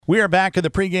We are back at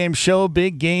the pregame show.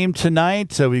 Big game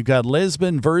tonight. We've got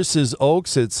Lisbon versus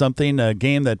Oaks. It's a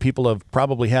game that people have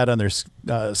probably had on their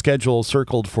schedule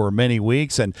circled for many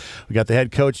weeks. And we got the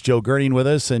head coach, Joe Girding, with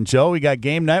us. And, Joe, we got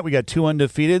game night. We got 2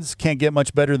 undefeateds. Can't get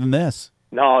much better than this.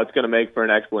 No, it's going to make for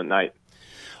an excellent night.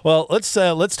 Well, let's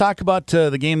talk about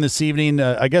the game this evening.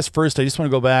 I guess first I just want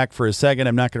to go back for a second.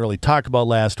 I'm not going to really talk about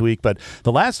last week, but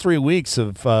the last 3 weeks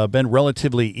have been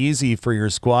relatively easy for your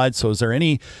squad. So is there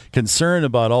any concern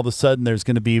about all of a sudden there's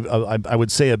going to be, I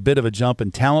would say, a bit of a jump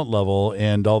in talent level,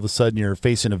 and all of a sudden you're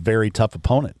facing a very tough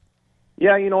opponent?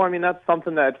 Yeah, that's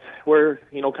something that we're,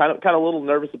 kind of a little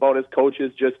nervous about as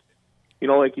coaches. Just,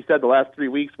 like you said, the last 3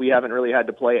 weeks we haven't really had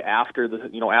to play after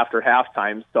after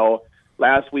halftime. So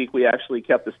last week we actually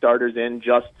kept the starters in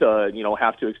just to,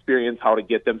 have to experience how to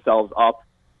get themselves up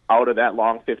out of that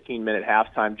long 15-minute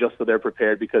halftime, just so they're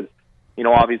prepared, because,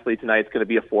 obviously tonight's going to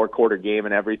be a 4-quarter game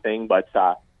and everything. But,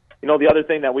 the other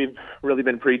thing that we've really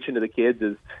been preaching to the kids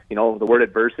is, the word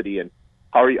adversity, and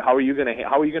how are you going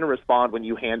to respond when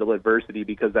you handle adversity,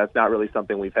 because that's not really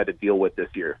something we've had to deal with this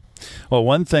year. Well,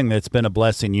 one thing that's been a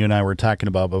blessing you and I were talking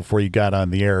about before you got on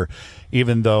the air,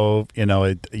 even though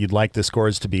you'd like the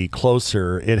scores to be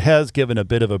closer, it has given a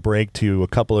bit of a break to a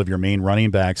couple of your main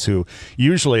running backs who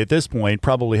usually at this point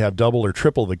probably have double or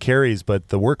triple the carries, but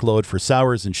the workload for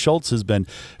Sowers and Schultz has been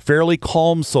fairly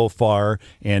calm so far,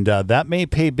 and that may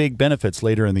pay big benefits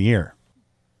later in the year.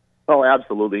 Oh,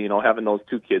 absolutely. Having those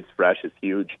 2 kids fresh is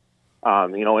huge.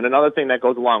 And another thing that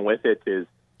goes along with it is,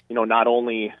 not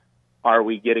only are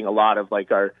we getting a lot of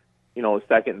our,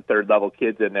 second and third level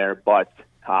kids in there, but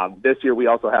this year we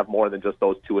also have more than just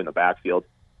those 2 in the backfield.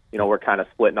 We're kind of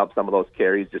splitting up some of those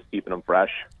carries, just keeping them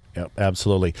fresh. Yep,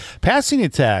 absolutely. Passing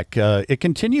attack, it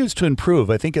continues to improve.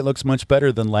 I think it looks much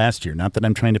better than last year. Not that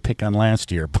I'm trying to pick on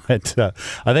last year, but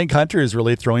I think Hunter is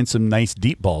really throwing some nice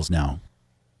deep balls now.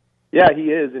 Yeah,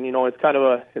 he is, and it's kind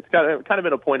of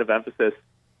been a point of emphasis.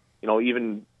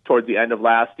 Even towards the end of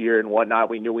last year and whatnot,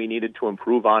 we knew we needed to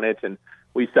improve on it, and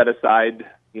we set aside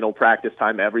practice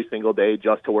time every single day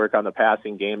just to work on the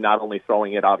passing game, not only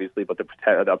throwing it obviously, but the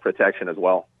protection as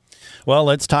well. Well,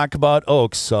 let's talk about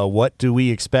Oaks. What do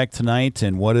we expect tonight,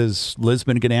 and what is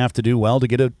Lisbon going to have to do well to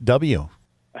get a W?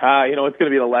 It's going to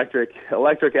be an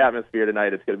electric atmosphere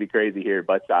tonight. It's going to be crazy here,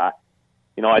 but I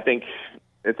think.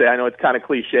 I know it's kind of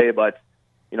cliche, but,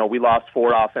 we lost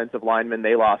 4 offensive linemen.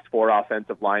 They lost 4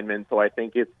 offensive linemen. So I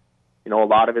think it's, a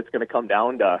lot of it's going to come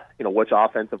down to, which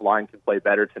offensive line can play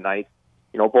better tonight.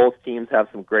 Both teams have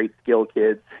some great skilled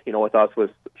kids, with us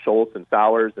with Schultz and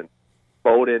Sowers and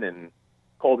Bowden and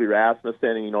Colby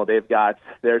Rasmussen. And, they've got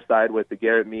their side with the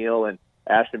Garrett Meal and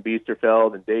Ashton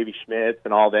Biesterfeld and Davey Schmitz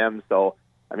and all them. So,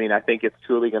 I think it's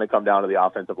truly going to come down to the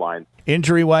offensive line.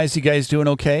 Injury-wise, you guys doing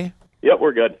okay? Yep,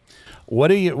 we're good. What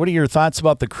are your thoughts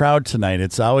about the crowd tonight?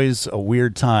 It's always a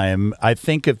weird time. I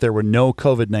think if there were no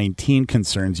COVID-19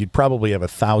 concerns, you'd probably have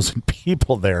 1,000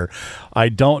 people there. I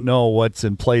don't know what's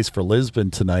in place for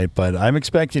Lisbon tonight, but I'm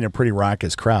expecting a pretty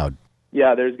raucous crowd.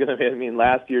 Yeah, there's going to be.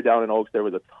 Last year down in Oaks, there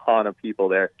was a ton of people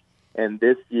there. And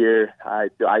this year, I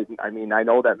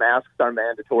know that masks are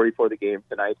mandatory for the game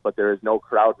tonight, but there is no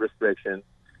crowd restriction.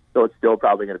 So it's still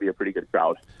probably going to be a pretty good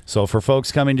crowd. So for folks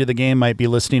coming to the game, might be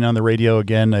listening on the radio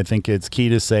again, I think it's key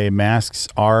to say masks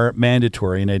are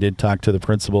mandatory. And I did talk to the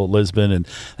principal at Lisbon, and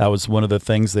that was one of the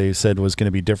things they said was going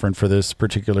to be different for this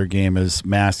particular game is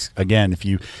masks. Again, if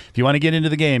you want to get into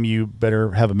the game, you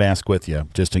better have a mask with you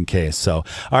just in case. So,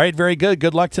 all right, very good.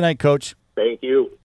 Good luck tonight, Coach. Thank you.